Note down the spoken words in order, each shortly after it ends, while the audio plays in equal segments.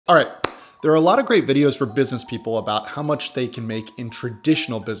All right, there are a lot of great videos for business people about how much they can make in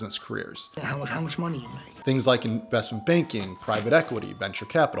traditional business careers. How much money you make? Things like investment banking, private equity, venture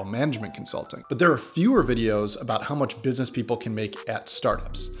capital, management consulting. But there are fewer videos about how much business people can make at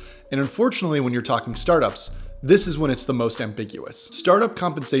startups. And unfortunately, when you're talking startups, this is when it's the most ambiguous. Startup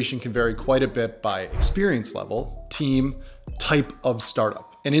compensation can vary quite a bit by experience level, team, type of startup.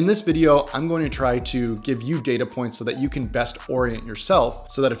 And in this video, I'm going to try to give you data points so that you can best orient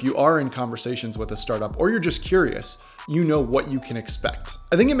yourself so that if you are in conversations with a startup or you're just curious, you know what you can expect.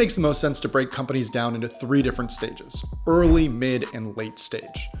 I think it makes the most sense to break companies down into 3 different stages: early, mid, and late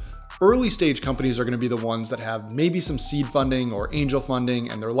stage. Early stage companies are going to be the ones that have maybe some seed funding or angel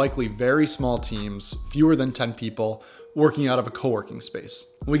funding, and they're likely very small teams, fewer than 10 people, working out of a co-working space.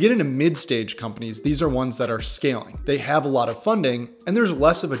 When we get into mid-stage companies, these are ones that are scaling. They have a lot of funding, and there's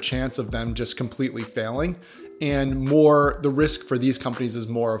less of a chance of them just completely failing, and the risk for these companies is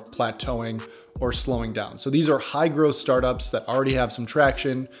more of plateauing or slowing down. So these are high growth startups that already have some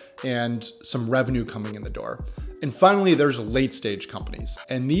traction and some revenue coming in the door. And finally, there's late stage companies.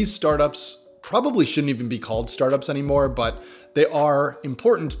 And these startups probably shouldn't even be called startups anymore, but they are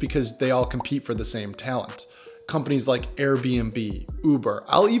important because they all compete for the same talent. Companies like Airbnb, Uber,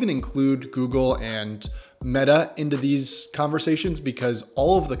 I'll even include Google and Meta into these conversations because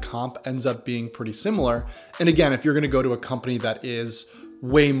all of the comp ends up being pretty similar. And again, if you're gonna go to a company that is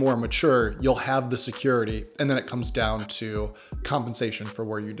way more mature, you'll have the security, and then it comes down to compensation for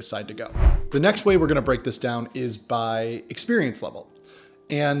where you decide to go. The next way we're gonna break this down is by experience level.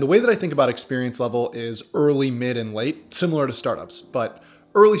 And the way that I think about experience level is early, mid, and late, similar to startups, but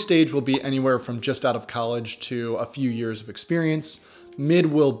early stage will be anywhere from just out of college to a few years of experience. Mid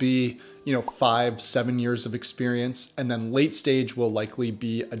will be 5-7 years of experience, and then late stage will likely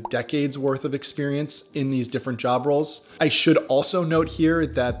be a decade's worth of experience in these different job roles. I should also note here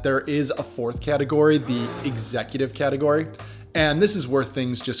that there is a 4th category, the executive category. And this is where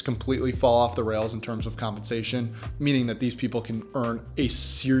things just completely fall off the rails in terms of compensation, meaning that these people can earn a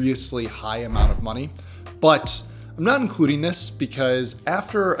seriously high amount of money. But I'm not including this because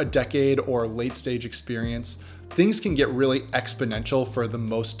after a decade or late stage experience, things can get really exponential for the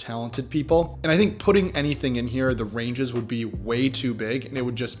most talented people. And I think putting anything in here, the ranges would be way too big and it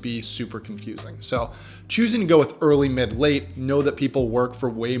would just be super confusing. So choosing to go with early, mid, late, know that people work for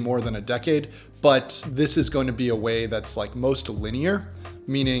way more than a decade, but this is going to be a way that's like most linear,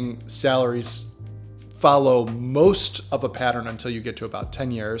 meaning salaries follow most of a pattern until you get to about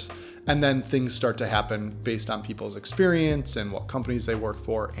 10 years. And then things start to happen based on people's experience and what companies they work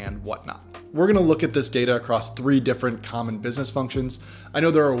for and whatnot. We're gonna look at this data across 3 different common business functions. I know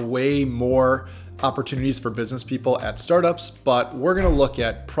there are way more opportunities for business people at startups, but we're gonna look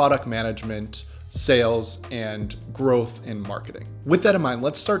at product management, sales, and growth in marketing. With that in mind,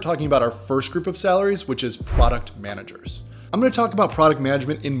 let's start talking about our first group of salaries, which is product managers. I'm going to talk about product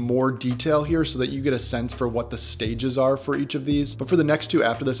management in more detail here so that you get a sense for what the stages are for each of these. But for the next 2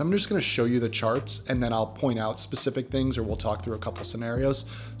 after this, I'm just going to show you the charts and then I'll point out specific things or we'll talk through a couple scenarios.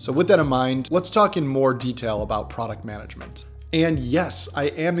 So with that in mind, let's talk in more detail about product management. And yes, I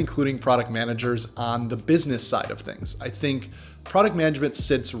am including product managers on the business side of things. I think product management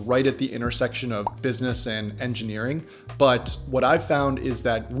sits right at the intersection of business and engineering. But what I've found is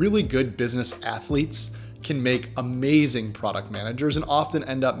that really good business athletes can make amazing product managers and often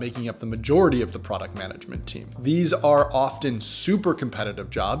end up making up the majority of the product management team. These are often super competitive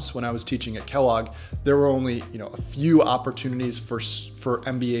jobs. When I was teaching at Kellogg, there were only a few opportunities for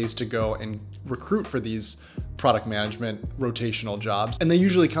MBAs to go and recruit for these product management rotational jobs. And they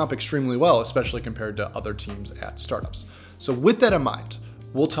usually comp extremely well, especially compared to other teams at startups. So with that in mind,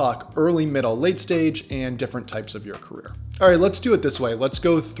 we'll talk early, middle, late stage, and different types of your career. All right, let's do it this way. Let's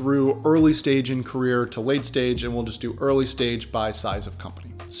go through early stage in career to late stage, and we'll just do early stage by size of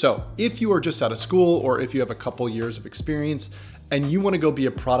company. So if you are just out of school or if you have a couple years of experience and you want to go be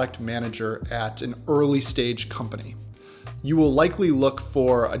a product manager at an early stage company, you will likely look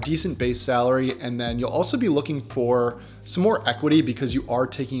for a decent base salary, and then you'll also be looking for some more equity because you are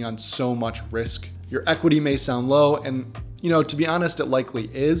taking on so much risk. Your equity may sound low, and to be honest, it likely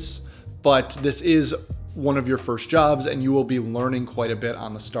is, but this is one of your first jobs and you will be learning quite a bit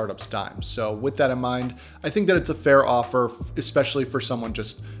on the startup's dime. So with that in mind, I think that it's a fair offer, especially for someone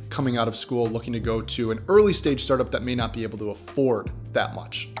just coming out of school looking to go to an early stage startup that may not be able to afford that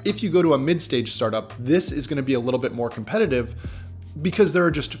much. If you go to a mid-stage startup, this is going to be a little bit more competitive because there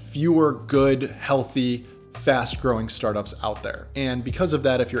are just fewer good, healthy, fast growing startups out there. And because of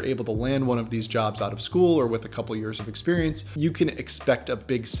that, if you're able to land one of these jobs out of school or with a couple years of experience, you can expect a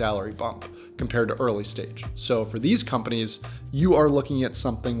big salary bump compared to early stage. So for these companies, you are looking at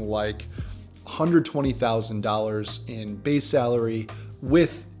something like $120,000 in base salary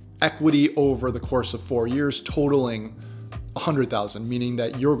with equity over the course of 4 years, totaling $100,000, meaning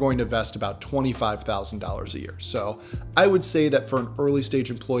that you're going to vest about $25,000 a year. So I would say that for an early stage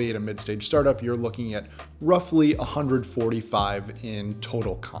employee at a mid-stage startup, you're looking at roughly $145,000 in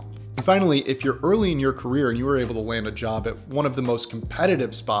total comp. And finally, if you're early in your career and you were able to land a job at one of the most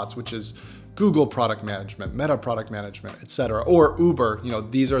competitive spots, which is Google product management, Meta product management, etc., or Uber,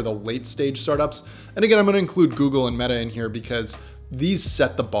 these are the late stage startups. And again, I'm going to include Google and Meta in here because these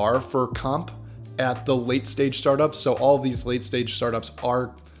set the bar for comp at the late stage startups. So all of these late stage startups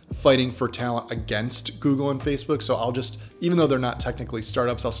are fighting for talent against Google and Facebook. So I'll just, even though they're not technically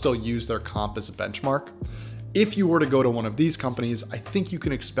startups, I'll still use their comp as a benchmark. If you were to go to one of these companies, I think you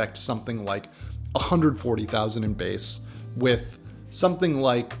can expect something like $140,000 in base with something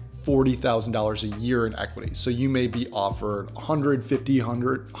like $40,000 a year in equity. So you may be offered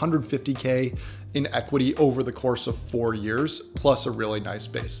 $150K in equity over the course of 4 years, plus a really nice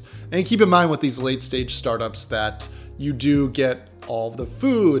base. And keep in mind with these late stage startups that you do get all the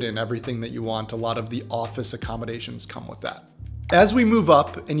food and everything that you want. A lot of the office accommodations come with that. As we move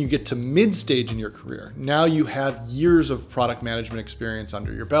up and you get to mid-stage in your career, now you have years of product management experience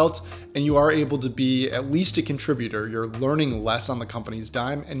under your belt and you are able to be at least a contributor. You're learning less on the company's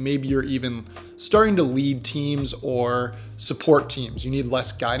dime and maybe you're even starting to lead teams or support teams. You need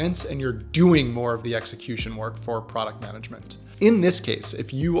less guidance and you're doing more of the execution work for product management. In this case,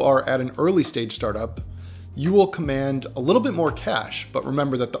 if you are at an early stage startup, you will command a little bit more cash, but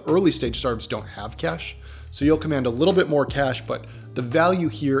remember that the early stage startups don't have cash. So you'll command a little bit more cash, but the value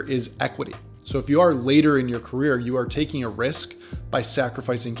here is equity. So if you are later in your career, you are taking a risk by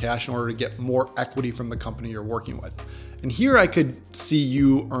sacrificing cash in order to get more equity from the company you're working with. And here I could see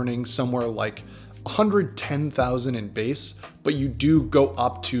you earning somewhere like $110,000 in base, but you do go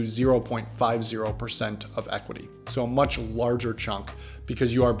up to 0.50% of equity. So a much larger chunk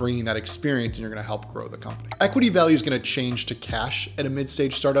because you are bringing that experience and you're going to help grow the company. Equity value is going to change to cash at a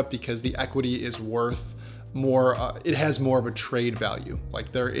mid-stage startup because the equity is worth more, it has more of a trade value.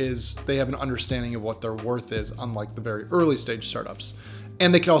 Like they have an understanding of what their worth is, unlike the very early stage startups.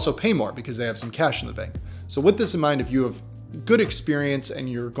 And they can also pay more because they have some cash in the bank. So with this in mind, if you have good experience and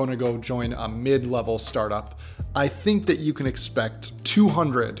you're going to go join a mid-level startup, I think that you can expect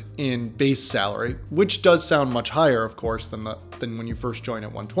 200 in base salary, which does sound much higher, of course, than when you first join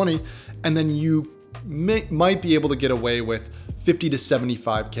at 120. And then you might be able to get away with 50 to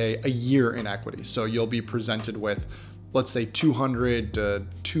 75K a year in equity. So you'll be presented with, let's say 200 to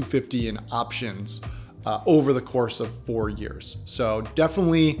 250 in options over the course of 4 years. So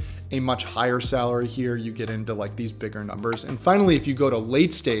definitely a much higher salary here. You get into like these bigger numbers. And finally, if you go to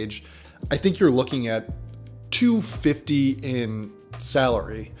late stage, I think you're looking at 250 in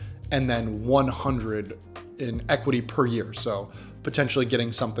salary and then 100 in equity per year. So potentially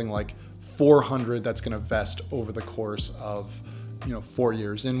getting something like 400 that's going to vest over the course of 4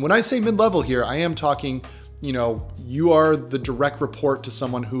 years. And when I say mid-level here, I am talking, you are the direct report to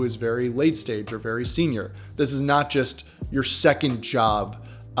someone who is very late stage or very senior. This is not just your second job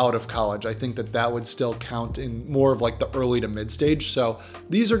out of college. I think that would still count in more of like the early to mid stage. So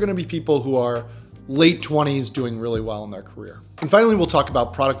these are going to be people who are late 20s doing really well in their career. And finally, we'll talk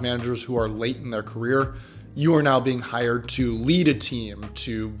about product managers who are late in their career. You are now being hired to lead a team,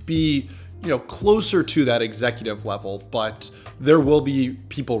 to be closer to that executive level, but there will be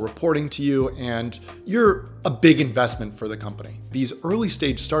people reporting to you and you're a big investment for the company. These early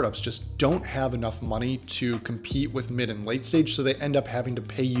stage startups just don't have enough money to compete with mid and late stage, so they end up having to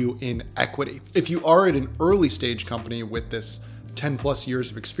pay you in equity. If you are at an early stage company with this 10 plus years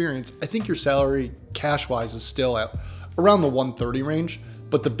of experience, I think your salary cash wise is still at around the 130 range.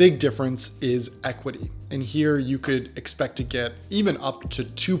 But the big difference is equity. And here you could expect to get even up to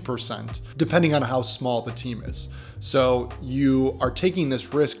 2%, depending on how small the team is. So you are taking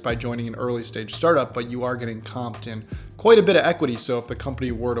this risk by joining an early stage startup, but you are getting comped in quite a bit of equity. So if the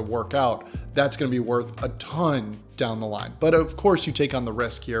company were to work out, that's going to be worth a ton down the line. But of course you take on the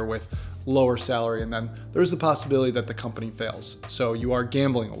risk here with lower salary, and then there's the possibility that the company fails. So you are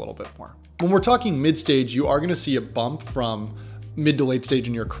gambling a little bit more. When we're talking mid-stage, you are going to see a bump from mid to late stage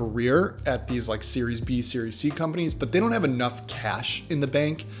in your career at these like Series B, Series C companies, but they don't have enough cash in the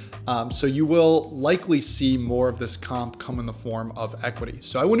bank. So you will likely see more of this comp come in the form of equity.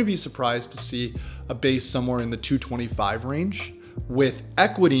 So I wouldn't be surprised to see a base somewhere in the 225 range with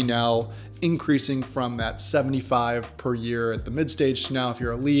equity now increasing from that 75 per year at the mid stage to now, if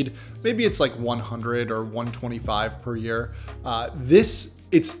you're a lead, maybe it's like 100 or 125 per year.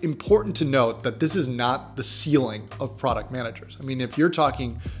 It's important to note that this is not the ceiling of product managers. I mean, if you're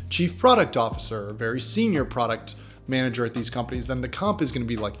talking chief product officer or very senior product manager at these companies, then the comp is going to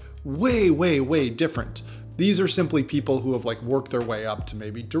be like way different. These are simply people who have like worked their way up to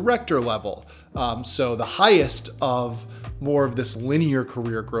maybe director level. So the highest of more of this linear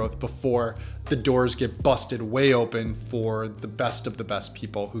career growth before the doors get busted way open for the best of the best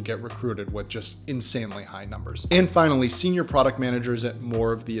people who get recruited with just insanely high numbers. And finally, senior product managers at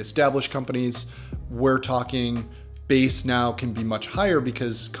more of the established companies, we're talking base now can be much higher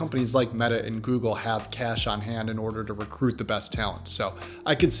because companies like Meta and Google have cash on hand in order to recruit the best talent. So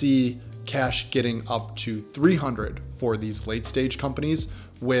I could see cash getting up to 300 for these late stage companies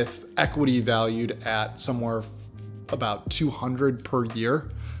with equity valued at somewhere about 200 per year.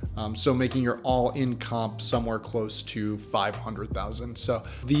 So making your all-in comp somewhere close to 500,000. So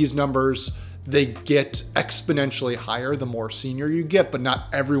these numbers, they get exponentially higher the more senior you get, but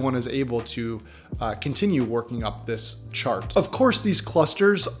not everyone is able to continue working up this chart. Of course, these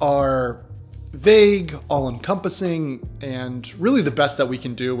clusters are vague, all-encompassing, and really the best that we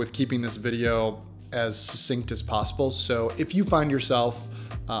can do with keeping this video as succinct as possible. So if you find yourself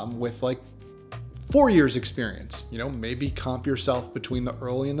with like 4 years experience, maybe comp yourself between the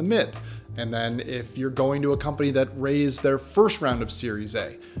early and the mid. And then if you're going to a company that raised their first round of Series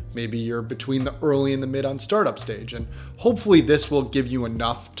A, maybe you're between the early and the mid on startup stage. And hopefully this will give you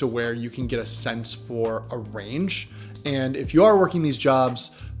enough to where you can get a sense for a range. And if you are working these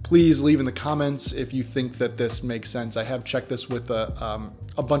jobs, please leave in the comments if you think that this makes sense. I have checked this with a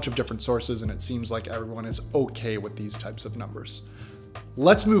bunch of different sources, and it seems like everyone is okay with these types of numbers.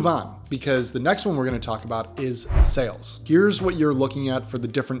 Let's move on, because the next one we're going to talk about is sales. Here's what you're looking at for the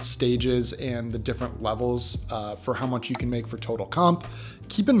different stages and the different levels for how much you can make for total comp.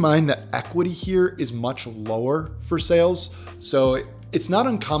 Keep in mind that equity here is much lower for sales. So it's not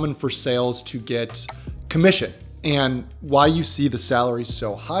uncommon for sales to get commission. And why you see the salaries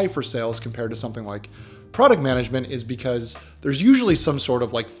so high for sales compared to something like product management is because there's usually some sort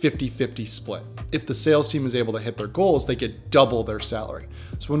of like 50-50 split. If the sales team is able to hit their goals, they get double their salary.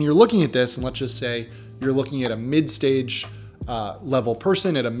 So when you're looking at this, and let's just say you're looking at a mid-stage level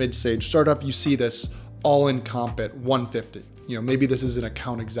person at a mid-stage startup, you see this all-in comp at 150. Maybe this is an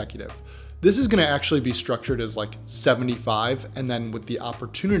account executive. This is going to actually be structured as like 75, and then with the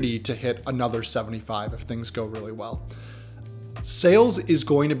opportunity to hit another 75 if things go really well. Sales is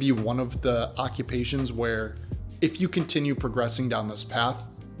going to be one of the occupations where if you continue progressing down this path,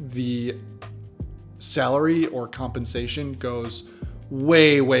 the salary or compensation goes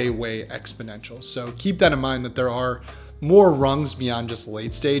way exponential. So keep that in mind, that there are more rungs beyond just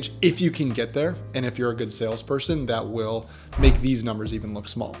late stage if you can get there. And if you're a good salesperson, that will make these numbers even look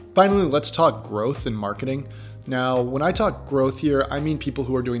small. Finally, let's talk growth and marketing. Now, when I talk growth here, I mean people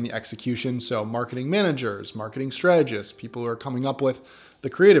who are doing the execution. So marketing managers, marketing strategists, people who are coming up with the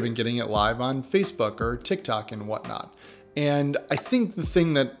creative and getting it live on Facebook or TikTok and whatnot. And I think the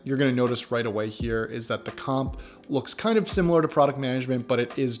thing that you're going to notice right away here is that the comp looks kind of similar to product management, but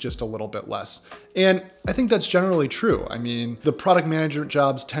it is just a little bit less. And I think that's generally true. I mean, the product management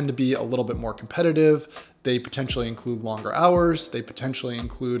jobs tend to be a little bit more competitive. They potentially include longer hours. They potentially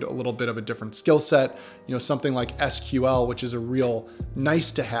include a little bit of a different skill set. Something like SQL, which is a real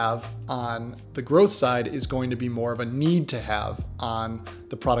nice to have on the growth side, is going to be more of a need to have on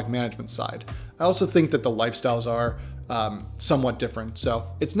the product management side. I also think that the lifestyles are somewhat different. So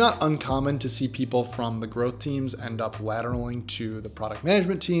it's not uncommon to see people from the growth teams end up lateraling to the product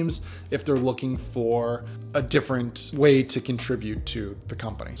management teams if they're looking for a different way to contribute to the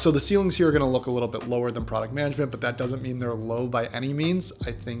company. So the ceilings here are going to look a little bit lower than product management, but that doesn't mean they're low by any means.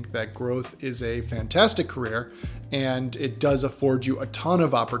 I think that growth is a fantastic career, and it does afford you a ton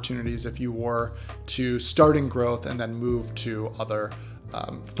of opportunities if you were to start in growth and then move to other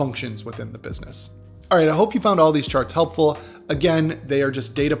functions within the business. All right, I hope you found all these charts helpful. Again, they are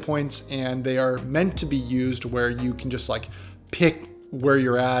just data points, and they are meant to be used where you can just like pick where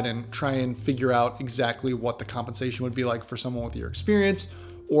you're at and try and figure out exactly what the compensation would be like for someone with your experience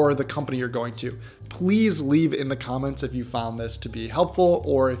or the company you're going to. Please leave in the comments if you found this to be helpful,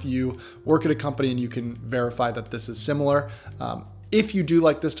 or if you work at a company and you can verify that this is similar. If you do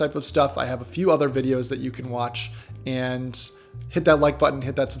like this type of stuff, I have a few other videos that you can watch, and hit that like button,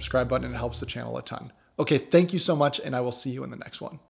 hit that subscribe button. It helps the channel a ton. Okay, thank you so much, and I will see you in the next one.